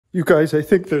You guys, I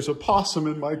think there's a possum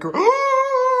in my garage.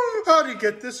 How'd he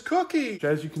get this cookie?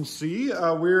 As you can see,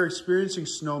 we're experiencing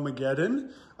Snowmageddon.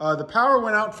 The power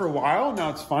went out for a while. Now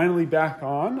it's finally back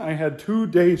on. I had 2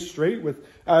 days straight with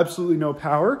absolutely no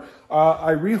power.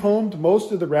 I rehomed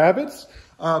most of the rabbits,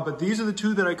 but these are the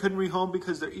 2 that I couldn't rehome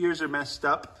because their ears are messed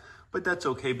up. But that's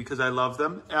okay because I love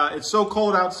them. It's so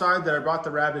cold outside that I brought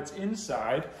the rabbits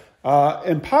inside.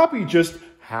 And Poppy just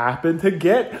happened to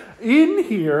get in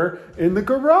here in the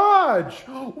garage.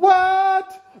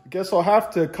 What? I guess I'll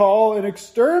have to call an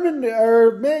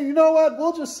exterminator. Man, you know what?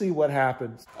 We'll just see what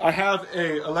happens. I have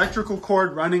a electrical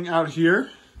cord running out here,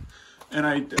 and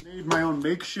I made my own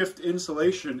makeshift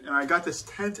insulation, and I got this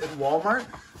tent at Walmart.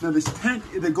 Now this tent,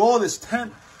 the goal of this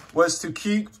tent was to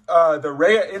keep the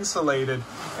rhea insulated.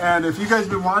 And if you guys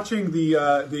have been watching the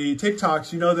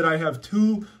TikToks, you know that I have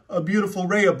 2 beautiful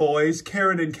rhea boys,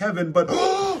 Karen and Kevin, but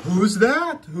who's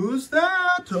that? Who's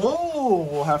that? Oh,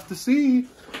 we'll have to see.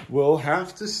 We'll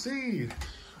have to see.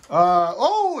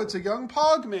 Oh, it's a young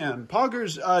pog man.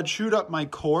 Pogger's chewed up my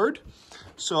cord,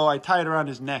 so I tie it around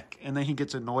his neck, and then he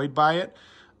gets annoyed by it,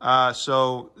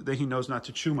 so that he knows not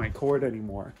to chew my cord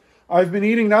anymore. I've been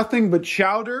eating nothing but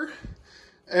chowder,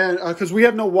 and because we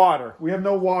have no water. We have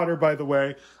no water, by the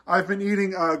way. I've been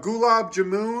eating gulab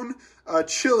jamun,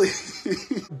 chili.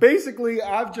 Basically,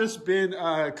 I've just been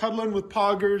cuddling with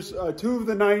Poggers 2 of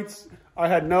the nights. I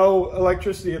had no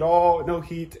electricity at all, no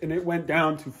heat, and it went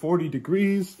down to 40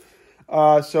 degrees.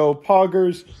 So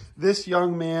Poggers, this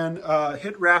young man,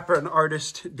 hit rapper and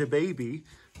artist DaBaby.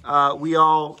 We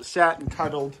all sat and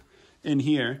cuddled in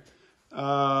here.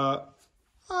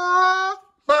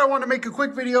 But I want to make a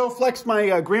quick video, flex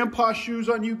my grandpa shoes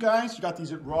on you guys. Got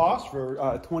these at Ross for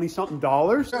 $20-something.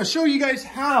 I'll show you guys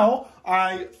how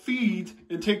I feed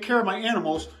and take care of my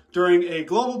animals during a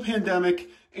global pandemic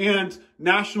and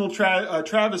national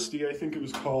travesty, I think it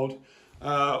was called,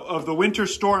 of the winter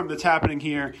storm that's happening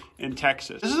here in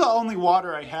Texas. This is the only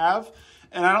water I have,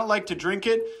 and I don't like to drink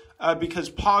it because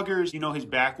Poggers, you know, his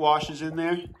backwash is in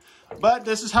there. But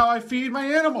this is how I feed my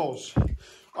animals.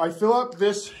 I fill up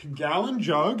this gallon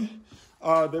jug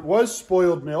that was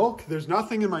spoiled milk. There's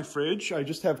nothing in my fridge. I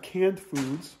just have canned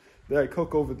foods that I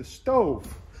cook over the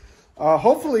stove.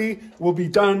 Hopefully, we'll be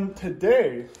done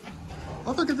today.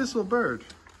 Oh, look at this little bird.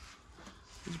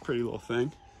 It's a pretty little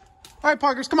thing. All right,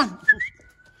 Poggers, come on.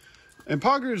 And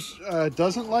Poggers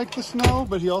doesn't like the snow,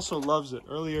 but he also loves it.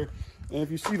 Earlier, and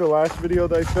if you see the last video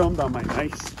that I filmed on my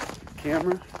nice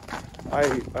camera,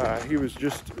 he was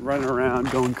just running around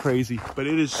going crazy. But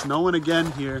it is snowing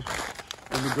again here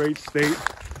in the great state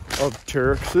of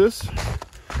Texas.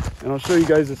 And I'll show you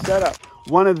guys the setup.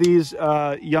 One of these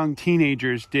young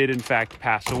teenagers did in fact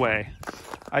pass away.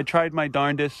 I tried my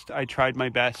darndest, I tried my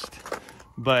best,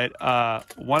 but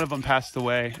one of them passed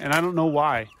away, and I don't know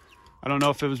why. I don't know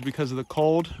if it was because of the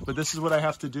cold, but this is what I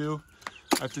have to do.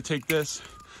 I have to take this.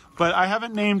 But I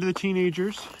haven't named the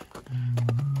teenagers.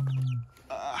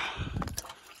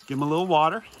 Give them a little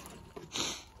water.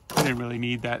 I didn't really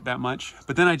need that much.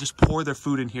 But then I just pour their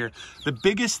food in here. The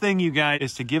biggest thing, you guys,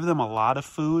 is to give them a lot of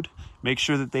food. Make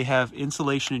sure that they have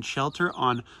insulation and shelter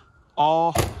on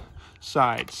all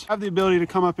sides. I have the ability to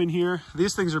come up in here.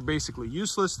 These things are basically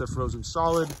useless. They're frozen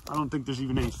solid. I don't think there's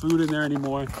even any food in there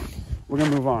anymore. We're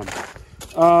gonna move on.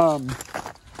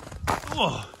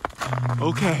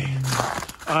 Okay.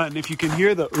 And if you can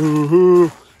hear the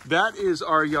ooh, that is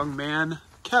our young man,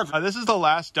 Kevin. This is the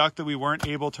last duck that we weren't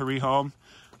able to rehome.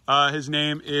 His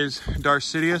name is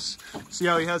Darcidius. See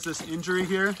how he has this injury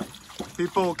here?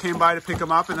 People came by to pick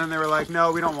him up, and then they were like,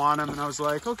 no, we don't want him. And I was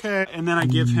like, okay. And then I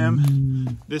give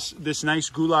him this nice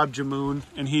gulab jamun,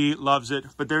 and he loves it.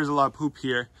 But there's a lot of poop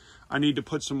here. I need to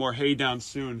put some more hay down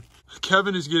soon.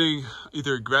 Kevin is getting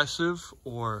either aggressive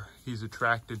or he's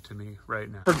attracted to me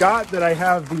right now. Forgot that I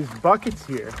have these buckets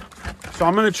here. So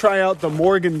I'm going to try out the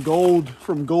Morgan Gold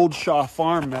from Goldshaw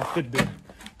Farm method to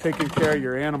taking care of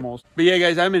your animals. But yeah,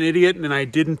 guys, I'm an idiot, and I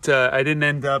didn't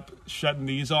end up shutting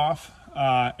these off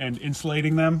and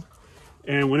insulating them.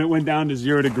 And when it went down to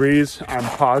 0 degrees, I'm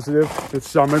positive that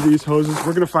some of these hoses,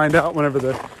 we're going to find out whenever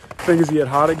the things get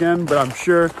hot again, but I'm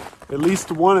sure at least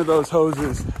one of those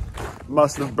hoses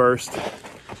must have burst.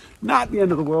 Not the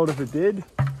end of the world if it did.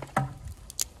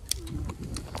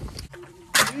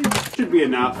 It should be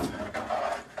enough.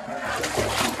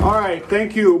 All right,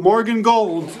 thank you. Morgan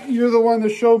Gold, you're the one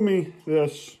that showed me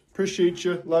this. Appreciate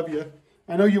you, love you.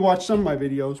 I know you watch some of my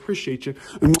videos, appreciate you.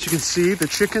 And what you can see, the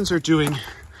chickens are doing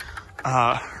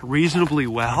reasonably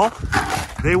well.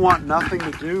 They want nothing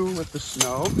to do with the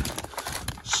snow.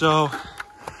 So,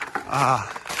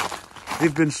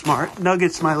 they've been smart.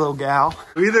 Nuggets, my little gal.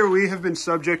 Either we have been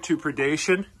subject to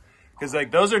predation Because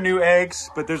like those are new eggs,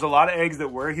 but there's a lot of eggs that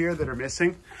were here that are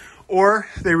missing. Or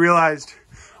they realized,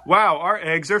 wow, our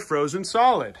eggs are frozen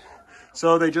solid.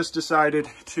 So they just decided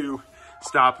to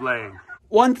stop laying.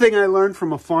 One thing I learned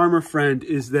from a farmer friend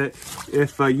is that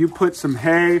if you put some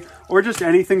hay or just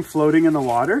anything floating in the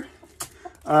water,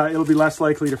 it'll be less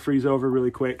likely to freeze over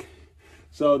really quick.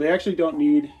 So they actually don't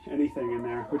need anything in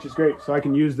there, which is great. So I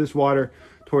can use this water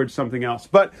towards something else.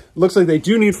 But it looks like they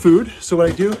do need food. So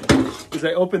what I do is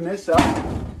I open this up.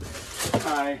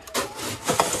 I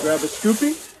grab a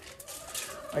scoopy.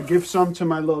 I give some to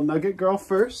my little nugget girl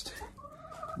first.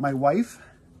 My wife.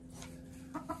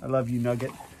 I love you,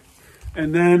 Nugget.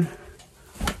 And then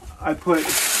I put...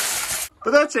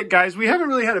 But that's it, guys. We haven't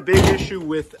really had a big issue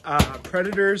with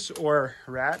predators or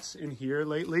rats in here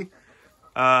lately.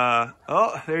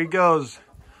 Oh, there he goes.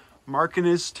 Marking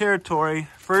his territory.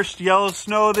 First yellow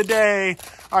snow of the day.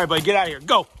 All right, buddy, get out of here.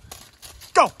 Go.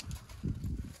 Go.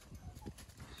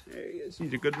 There he is.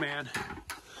 He's a good man.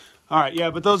 All right, yeah,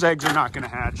 but those eggs are not going to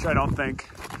hatch, I don't think.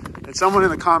 And someone in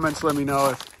the comments let me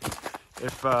know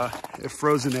if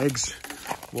frozen eggs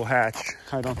will hatch.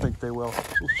 I don't think they will.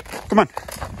 Come on.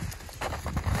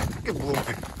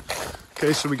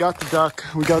 Okay, so we got the duck,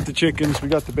 we got the chickens, we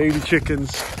got the baby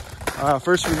chickens.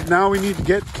 Now we need to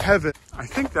get Kevin. I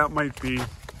think that might be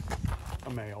a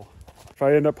male. If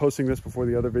I end up posting this before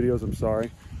the other videos, I'm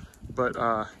sorry. But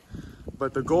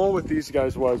the goal with these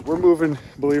guys was, we're moving,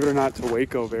 believe it or not, to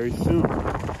Waco very soon.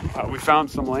 We found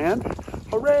some land,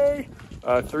 hooray!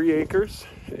 3 acres,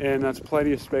 and that's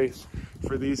plenty of space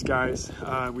for these guys.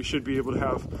 We should be able to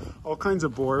have all kinds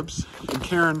of borbs, and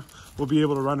Karen will be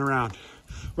able to run around.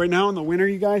 Right now in the winter,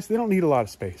 you guys, they don't need a lot of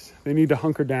space. They need to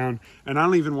hunker down, and I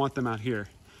don't even want them out here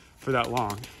for that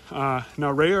long.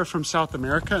 Now, rhea are from South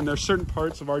America, and there's certain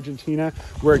parts of Argentina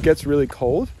where it gets really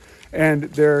cold, and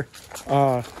they're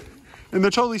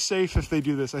totally safe if they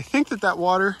do this. I think that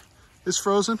water is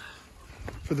frozen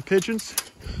for the pigeons,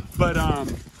 but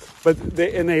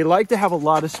they like to have a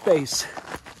lot of space.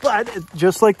 But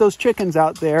just like those chickens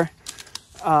out there,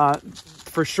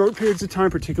 for short periods of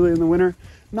time, particularly in the winter,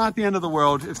 not the end of the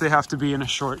world if they have to be in a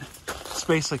short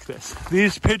space like this.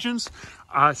 These pigeons,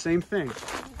 same thing.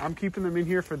 I'm keeping them in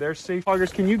here for their safety.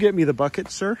 Poggers, can you get me the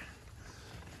bucket, sir?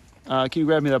 Can you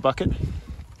grab me that bucket? Can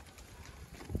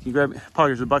you grab me?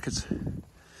 Poggers, the buckets.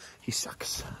 He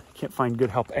sucks. Can't find good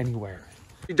help anywhere.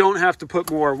 You don't have to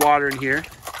put more water in here.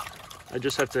 I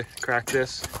just have to crack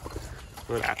this.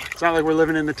 It's not like we're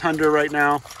living in the tundra right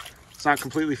now. It's not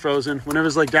completely frozen. When it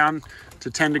was like down to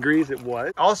 10 degrees, it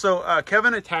was. Also,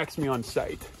 Kevin attacks me on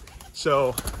sight.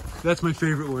 So that's my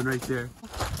favorite one right there.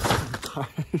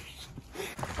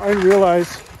 I didn't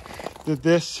realize that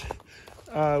this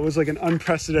was like an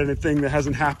unprecedented thing that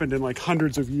hasn't happened in like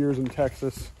hundreds of years in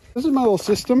Texas. This is my little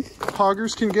system.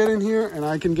 Poggers can get in here and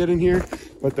I can get in here,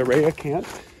 but the rhea can't.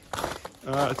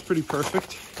 It's pretty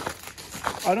perfect.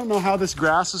 I don't know how this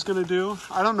grass is gonna do.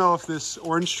 I don't know if this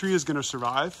orange tree is gonna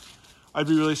survive. I'd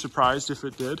be really surprised if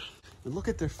it did. And look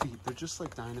at their feet. They're just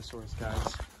like dinosaurs,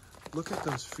 guys. Look at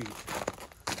those feet.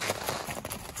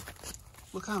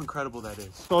 Look how incredible that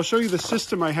is. So I'll show you the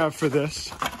system I have for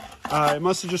this. It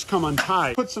must have just come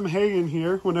untied. Put some hay in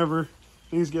here whenever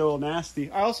things get a little nasty.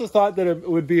 I also thought that it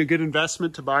would be a good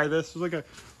investment to buy this. It was like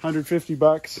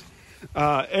 $150.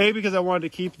 Because I wanted to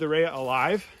keep the rhea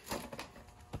alive.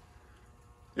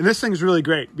 And this thing's really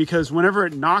great because whenever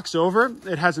it knocks over,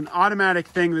 it has an automatic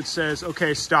thing that says,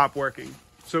 okay, stop working.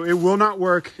 So it will not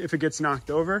work if it gets knocked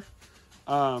over.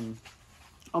 I'm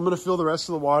gonna fill the rest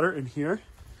of the water in here.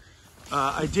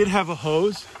 I did have a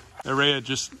hose. The rhea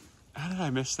just, how did I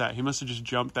miss that? He must have just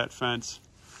jumped that fence.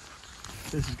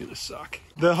 This is gonna suck.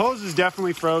 The hose is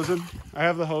definitely frozen. I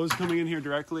have the hose coming in here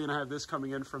directly and I have this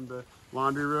coming in from the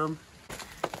laundry room.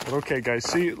 But okay, guys,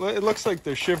 see, it looks like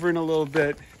they're shivering a little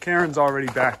bit. Karen's already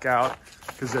back out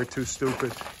because they're too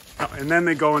stupid. Oh, and then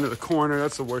they go into the corner.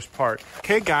 That's the worst part.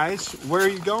 Okay, guys, where are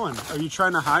you going? Are you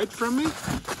trying to hide from me?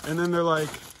 And then they're like,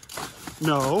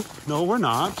 no, we're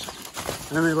not.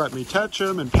 And then they let me touch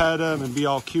them and pet them and be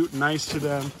all cute and nice to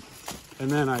them. And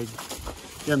then I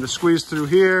get them to squeeze through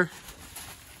here.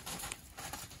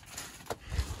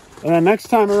 And then next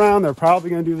time around, they're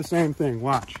probably going to do the same thing.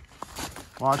 Watch.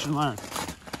 Watch and learn.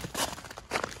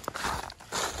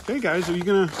 Hey guys, are you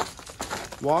gonna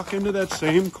walk into that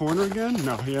same corner again?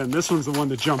 No, yeah, and this one's the one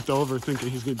that jumped over thinking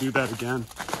he's gonna do that again.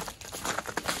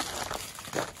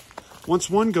 Once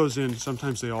one goes in,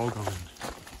 sometimes they all go in.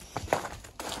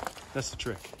 That's the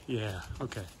trick. Yeah,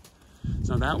 okay.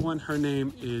 So that one, her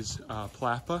name is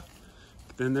Plappa.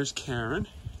 Then there's Karen.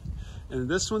 And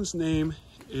this one's name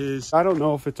is, I don't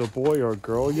know if it's a boy or a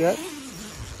girl yet.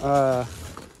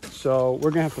 So we're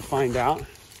gonna have to find out.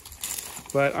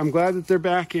 But I'm glad that they're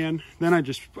back in. Then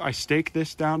I stake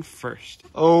this down first.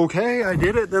 Okay, I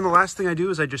did it. Then the last thing I do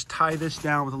is I just tie this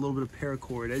down with a little bit of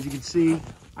paracord. As you can see,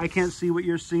 I can't see what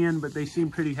you're seeing, but they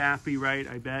seem pretty happy, right?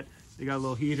 I bet. They got a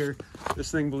little heater.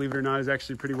 This thing, believe it or not, is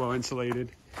actually pretty well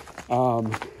insulated.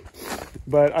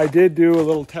 But I did do a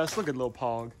little test. Look at little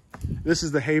Pog. This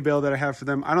is the hay bale that I have for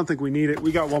them. I don't think we need it.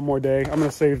 We got one more day. I'm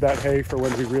gonna save that hay for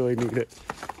when we really need it.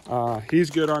 He's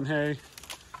good on hay.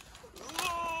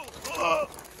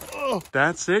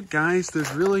 That's it, guys.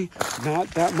 There's really not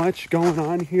that much going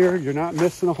on here. You're not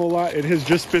missing a whole lot. It has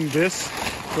just been this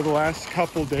for the last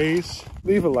couple days.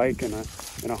 Leave a like and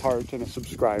a heart and a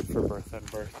subscribe for Bertha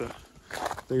and Bertha.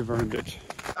 They've earned it.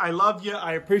 I love you.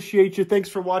 I appreciate you. Thanks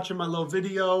for watching my little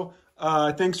video.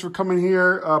 Thanks for coming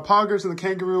here. Poggers and the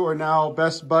kangaroo are now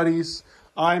best buddies.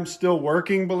 I'm still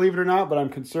working, believe it or not, but I'm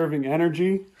conserving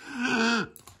energy.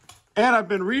 And I've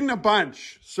been reading a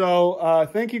bunch. So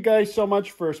thank you guys so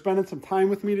much for spending some time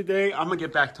with me today. I'm going to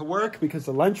get back to work because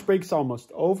the lunch break's almost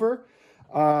over.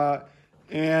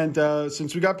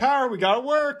 Since we got power, we got to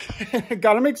work.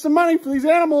 Got to make some money for these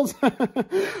animals. All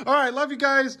right, love you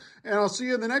guys, and I'll see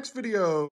you in the next video.